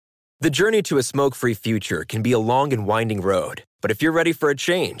The journey to a smoke-free future can be a long and winding road, but if you're ready for a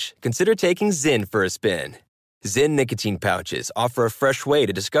change, consider taking Zyn for a spin. Zyn nicotine pouches offer a fresh way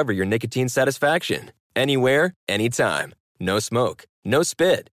to discover your nicotine satisfaction. Anywhere, anytime. No smoke, no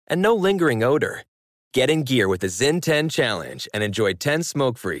spit, and no lingering odor. Get in gear with the Zyn 10 Challenge and enjoy 10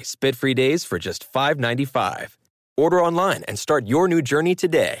 smoke-free, spit-free days for just $5.95. Order online and start your new journey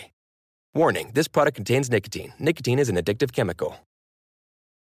today. Warning, this product contains nicotine. Nicotine is an addictive chemical.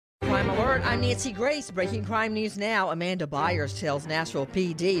 Crime Alert, I'm Nancy Grace. Breaking crime news now. Amanda Byers tells Nashville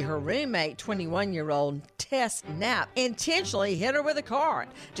PD her roommate, 21-year-old Tess Knapp, intentionally hit her with a car.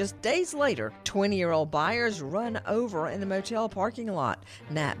 Just days later, 20-year-old Byers run over in the motel parking lot.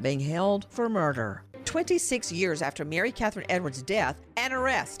 Knapp being held for murder. 26 years after Mary Catherine Edwards' death, an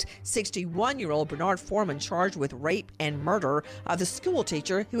arrest. 61-year-old Bernard Foreman charged with rape and murder of the school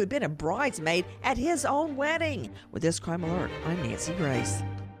teacher who had been a bridesmaid at his own wedding. With this Crime Alert, I'm Nancy Grace.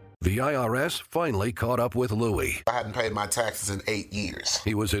 The IRS finally caught up with Louie. I hadn't paid my taxes in 8 years.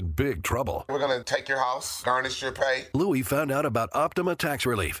 He was in big trouble. We're going to take your house, garnish your pay. Louie found out about Optima Tax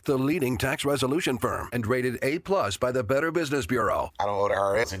Relief, the leading tax resolution firm, and rated A+ by the Better Business Bureau. I don't owe the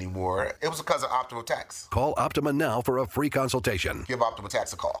IRS anymore. It was because of Optima Tax. Call Optima now for a free consultation. Give Optima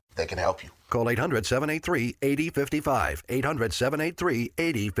Tax a call. They can help you. Call 800-783-8055.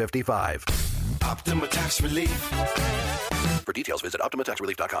 800-783-8055. Optima Tax Relief. For details, visit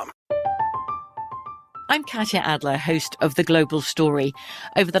OptimaTaxRelief.com. I'm Katya Adler, host of The Global Story.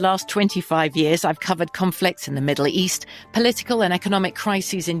 Over the last 25 years, I've covered conflicts in the Middle East, political and economic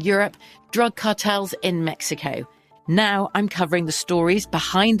crises in Europe, drug cartels in Mexico. Now I'm covering the stories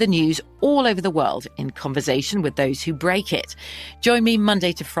behind the news all over the world in conversation with those who break it. Join me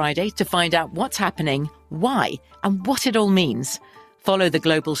Monday to Friday to find out what's happening, why, and what it all means. Follow The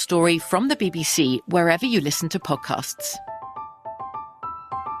Global Story from the BBC wherever you listen to podcasts.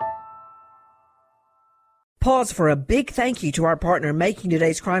 Pause for a big thank you to our partner making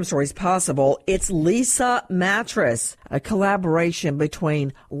today's crime stories possible. It's Leesa Mattress, a collaboration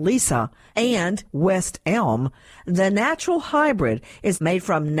between Leesa and West Elm. The natural hybrid is made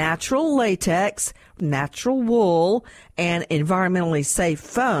from natural latex, natural wool, and environmentally safe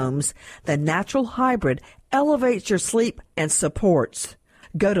foams. The natural hybrid elevates your sleep and supports.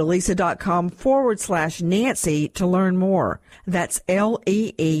 Go to Leesa.com/Nancy to learn more. That's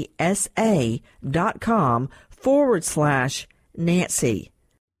LEESA.com/Nancy.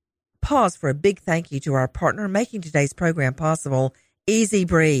 Pause for a big thank you to our partner making today's program possible, Easy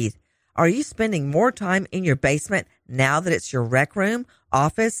Breathe. Are you spending more time in your basement now that it's your rec room,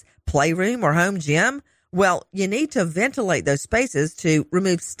 office, playroom, or home gym? Well, you need to ventilate those spaces to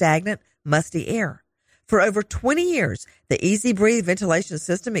remove stagnant, musty air. For over 20 years, the Easy Breathe ventilation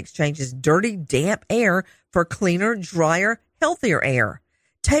system exchanges dirty, damp air for cleaner, drier, healthier air.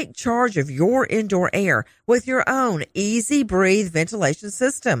 Take charge of your indoor air with your own Easy Breathe ventilation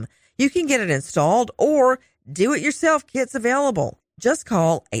system. You can get it installed or do-it-yourself kits available. Just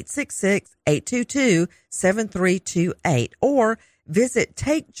call 866-822-7328 or visit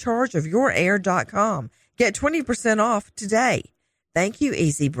TakeChargeOfYourAir.com. Get 20% off today. Thank you,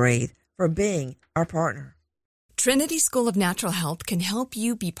 Easy Breathe, for being our partner. Trinity School of Natural Health can help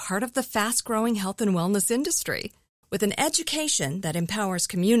you be part of the fast-growing health and wellness industry. With an education that empowers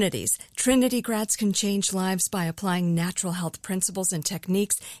communities, Trinity grads can change lives by applying natural health principles and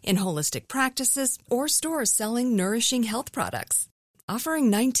techniques in holistic practices or stores selling nourishing health products. Offering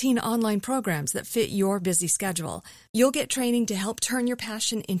 19 online programs that fit your busy schedule, you'll get training to help turn your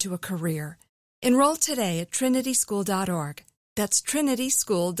passion into a career. Enroll today at trinityschool.org. That's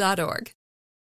trinityschool.org.